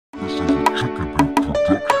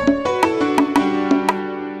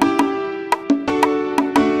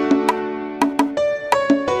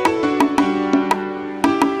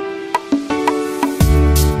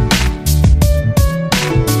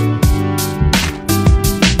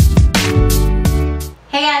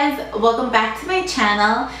Welcome back to my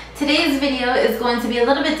channel. Today's video is going to be a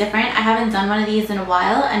little bit different. I haven't done one of these in a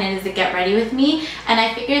while, and it is a get ready with me, and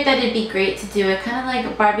I figured that it'd be great to do it kind of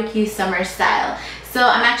like barbecue summer style. So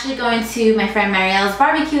I'm actually going to my friend Marielle's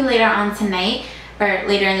barbecue later on tonight, or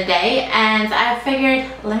later in the day, and I figured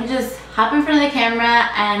let me just hop in front of the camera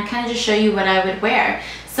and kind of just show you what I would wear.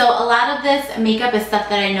 So a lot of this makeup is stuff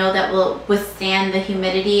that I know that will withstand the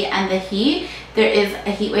humidity and the heat. There is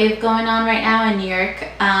a heat wave going on right now in New York,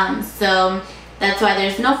 so that's why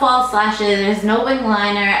there's no false lashes, there's no wing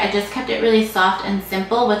liner. I just kept it really soft and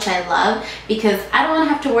simple, which I love, because I don't want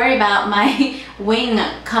to have to worry about my wing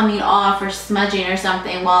coming off or smudging or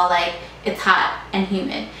something while like it's hot and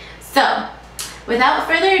humid. So without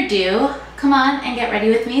further ado, come on and get ready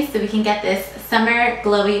with me so we can get this summer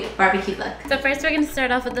glowy barbecue look. So first we're going to start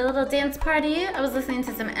off with a little dance party. I was listening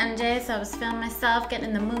to some MJ, so I was feeling myself, getting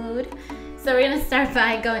in the mood. So we're going to start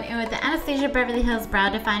by going in with the Anastasia Beverly Hills Brow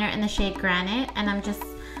Definer in the shade Granite. And I was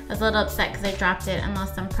a little upset because I dropped it and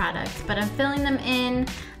lost some products. But I'm filling them in.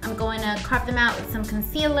 I'm going to carve them out with some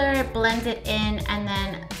concealer, blend it in, and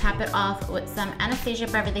then tap it off with some Anastasia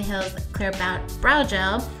Beverly Hills Clear Brow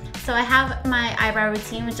Gel. So I have my eyebrow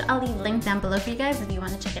routine, which I'll leave linked down below for you guys if you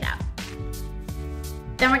want to check it out.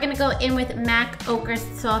 Then we're going to go in with MAC Ochre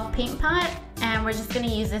Soft Paint Pot, and we're just going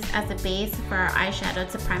to use this as a base for our eyeshadow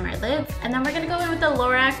to prime our lids. And then we're going to go in with the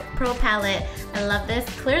Lorac Pro Palette. I love this.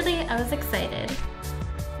 Clearly, I was excited.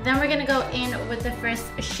 Then we're going to go in with the first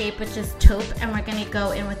shape, which is Taupe, and we're going to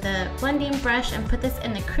go in with the blending brush and put this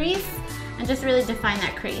in the crease and just really define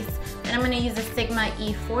that crease. Then I'm going to use a Sigma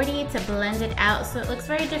E40 to blend it out so it looks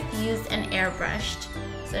very diffused and airbrushed.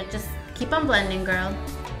 So just keep on blending, girl.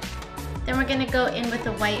 Then we're going to go in with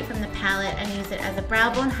the white from the palette and use it as a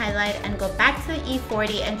brow bone highlight and go back to the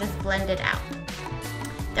E40 and just blend it out.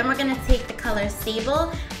 Then we're going to take the color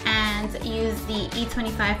Stable and use the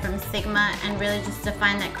E25 from Sigma and really just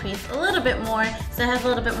define that crease a little bit more so it has a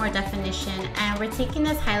little bit more definition. And we're taking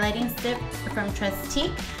this highlighting stick from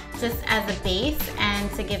Trestique just as a base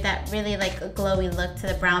and to give that really like a glowy look to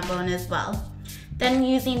the brow bone as well. Then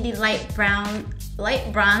using the light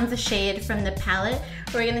bronze shade from the palette,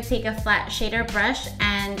 we're going to take a flat shader brush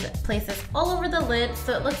and place this all over the lid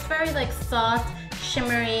so it looks very like soft,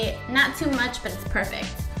 shimmery, not too much, but it's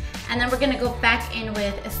perfect. And then we're going to go back in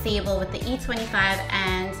with a Stable with the E25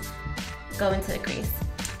 and go into the crease.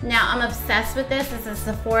 Now I'm obsessed with this. This is a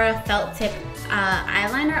Sephora felt tip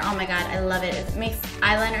eyeliner. Oh my god, I love it. It makes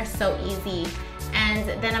eyeliner so easy.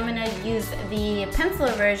 And then I'm going to use the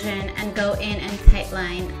penciler version and go in and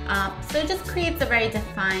tightline up so it just creates a very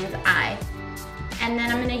defined eye. And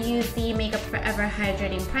then I'm going to use the Makeup Forever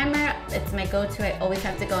Hydrating Primer. It's my go-to. I always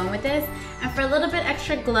have to go in with this. And for a little bit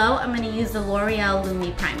extra glow, I'm going to use the L'Oreal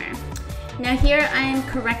Lumi Primer. Now here I am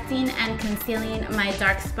correcting and concealing my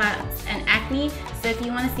dark spots and acne. So if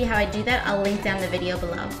you want to see how I do that, I'll link down the video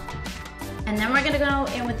below. And then we're going to go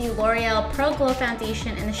in with the L'Oreal Pro Glow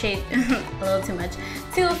Foundation in the shade, a little too much,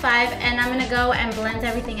 205. And I'm going to go and blend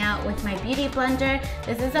everything out with my Beauty Blender.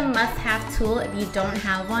 This is a must-have tool. If you don't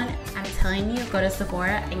have one, I'm telling you, go to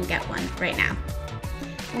Sephora and get one right now.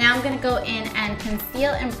 Now I'm going to go in and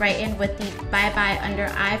conceal and brighten with the Bye Bye Under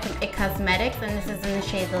Eye from IT Cosmetics, and this is in the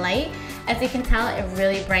shade Light. As you can tell, it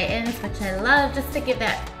really brightens, which I love, just to give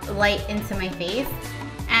that light into my face.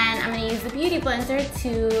 And I'm going to use the Beauty Blender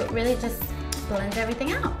to really just blend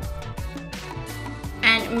everything out.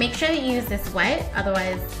 And make sure that you use this wet,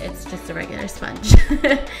 otherwise it's just a regular sponge.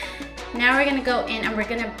 Now we're going to go in and we're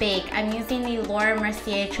going to bake. I'm using the Laura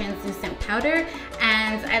Mercier translucent powder,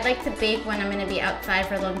 and I like to bake when I'm going to be outside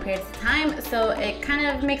for long periods of time, so it kind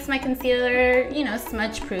of makes my concealer, you know,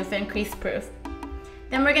 smudge proof and crease proof.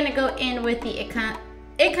 Then we're going to go in with the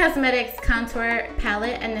IT Cosmetics Contour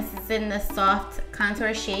Palette, and this is in the soft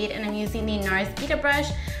contour shade, and I'm using the NARS Vita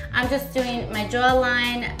brush. I'm just doing my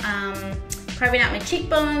jawline, carving out my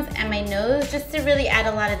cheekbones and my nose just to really add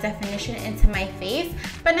a lot of definition into my face,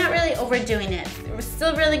 but not really overdoing it. We're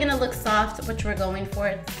still really gonna look soft, which we're going for.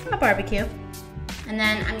 It's a barbecue. And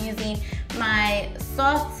then I'm using my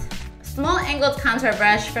soft, small angled contour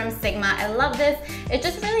brush from Sigma. I love this. It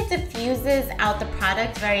just really diffuses out the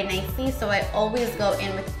product very nicely, so I always go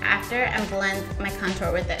in with after and blend my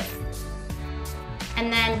contour with this.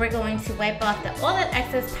 And then we're going to wipe off all that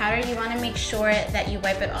excess powder. You want to make sure that you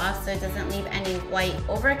wipe it off so it doesn't leave any white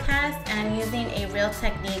overcast. And I'm using a Real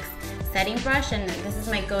Techniques setting brush, and this is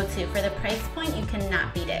my go-to. For the price point, you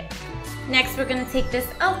cannot beat it. Next, we're gonna take this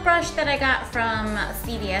e.l.f. brush that I got from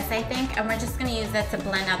CVS, I think, and we're just gonna use that to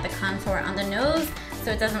blend out the contour on the nose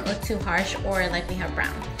so it doesn't look too harsh or like we have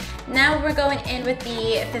brown. Now we're going in with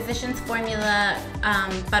the Physicians Formula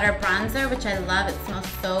Butter Bronzer, which I love. It smells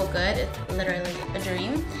so good. It's literally a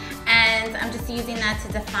dream. And I'm just using that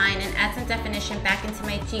to define and add some definition back into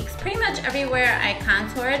my cheeks, pretty much everywhere I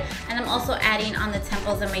contoured. And I'm also adding on the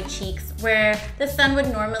temples of my cheeks where the sun would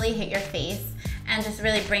normally hit your face, and just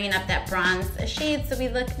really bringing up that bronze shade so we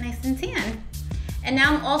look nice and tan. And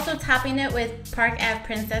now I'm also topping it with Park Ave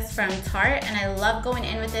Princess from Tarte, and I love going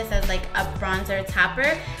in with this as like a bronzer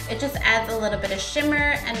topper. It just adds a little bit of shimmer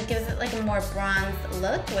and it gives it like a more bronze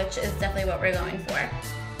look, which is definitely what we're going for.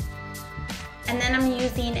 And then I'm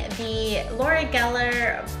using the Laura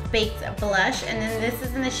Geller Baked Blush, and then this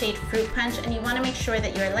is in the shade Fruit Punch, and you want to make sure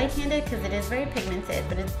that you're light-handed because it is very pigmented,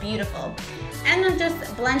 but it's beautiful. And I'm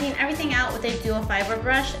just blending everything out with a dual fiber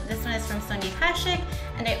brush. This one is from Sonia Kashuk,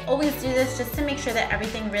 and I always do this just to make sure that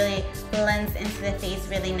everything really blends into the face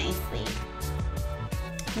really nicely.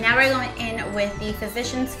 Now we're going in with the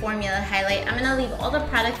Physicians Formula Highlight. I'm going to leave all the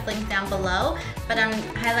products linked down below, but I'm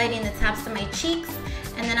highlighting the tops of my cheeks.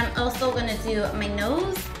 And then I'm also going to do my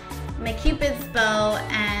nose, my Cupid's bow,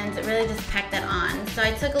 and really just pack that on. So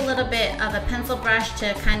I took a little bit of a pencil brush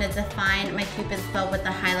to kind of define my Cupid's bow with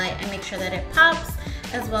the highlight and make sure that it pops,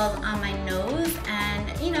 as well as on my nose.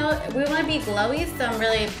 And you know, we want to be glowy, so I'm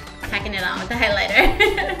really packing it on with the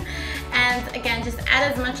highlighter. And again, just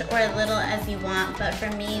add as much or a little as you want, but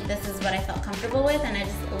for me, this is what I felt comfortable with, and I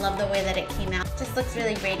just love the way that it came out. Just looks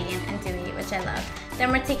really radiant and dewy, which I love.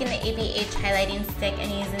 Then we're taking the ABH highlighting stick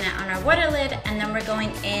and using it on our water lid, and then we're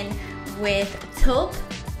going in with taupe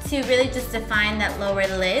to really just define that lower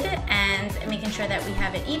lid and making sure that we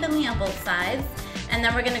have it evenly on both sides. And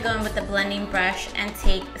then we're gonna go in with the blending brush and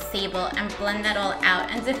take Sable and blend that all out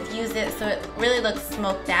and diffuse it so it really looks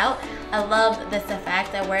smoked out. I love this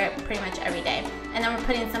effect. I wear it pretty much every day. And then we're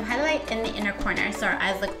putting some highlight in the inner corner so our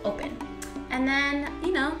eyes look open. And then,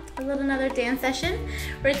 you know, another dance session.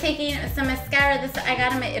 We're taking some mascara. This I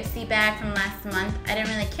got in my Ipsy bag from last month. I didn't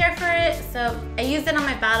really care for it, so I used it on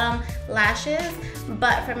my bottom lashes,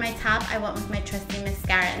 but for my top, I went with my trusty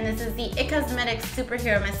mascara. And this is the It Cosmetics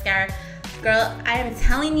Superhero Mascara. Girl, I am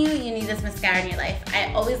telling you, you need this mascara in your life.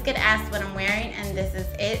 I always get asked what I'm wearing, and this is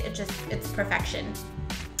it. It's perfection.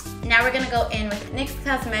 Now we're gonna go in with NYX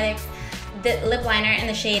Cosmetics the lip liner in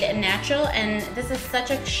the shade Natural, and this is such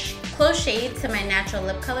a close shade to my natural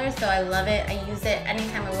lip color, so I love it. I use it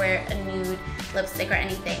anytime I wear a nude lipstick or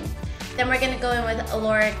anything. Then we're gonna go in with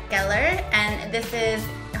Laura Geller, and this is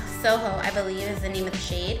Soho, I believe is the name of the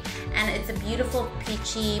shade, and it's a beautiful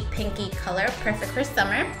peachy pinky color, perfect for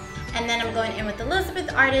summer. And then I'm going in with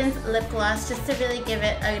Elizabeth Arden's lip gloss just to really give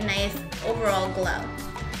it a nice overall glow.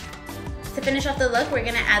 To finish off the look, we're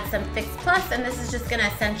gonna add some Fix Plus, and this is just gonna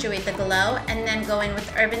accentuate the glow, and then go in with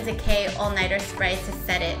Urban Decay All Nighter Spray to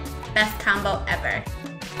set it. Best combo ever.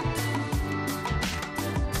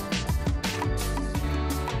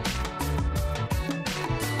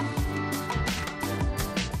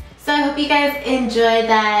 So I hope you guys enjoyed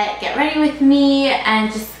that get ready with me and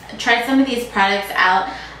just try some of these products out.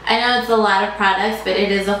 I know it's a lot of products, but it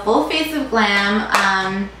is a full face of glam.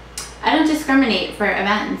 I don't discriminate for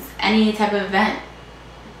events, any type of event.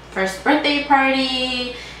 First birthday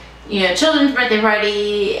party, you know, children's birthday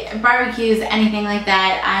party, barbecues, anything like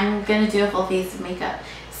that. I'm gonna do a full face of makeup.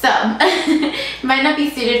 So, it might not be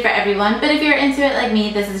suited for everyone, but if you're into it like me,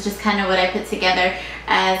 this is just kind of what I put together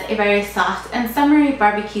as a very soft and summery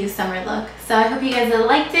barbecue summer look. So I hope you guys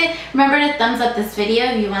liked it. Remember to thumbs up this video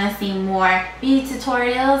if you want to see more beauty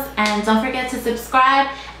tutorials, and don't forget to subscribe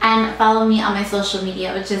and follow me on my social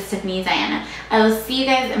media, which is Tiffany Diana. I will see you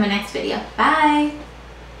guys in my next video. Bye!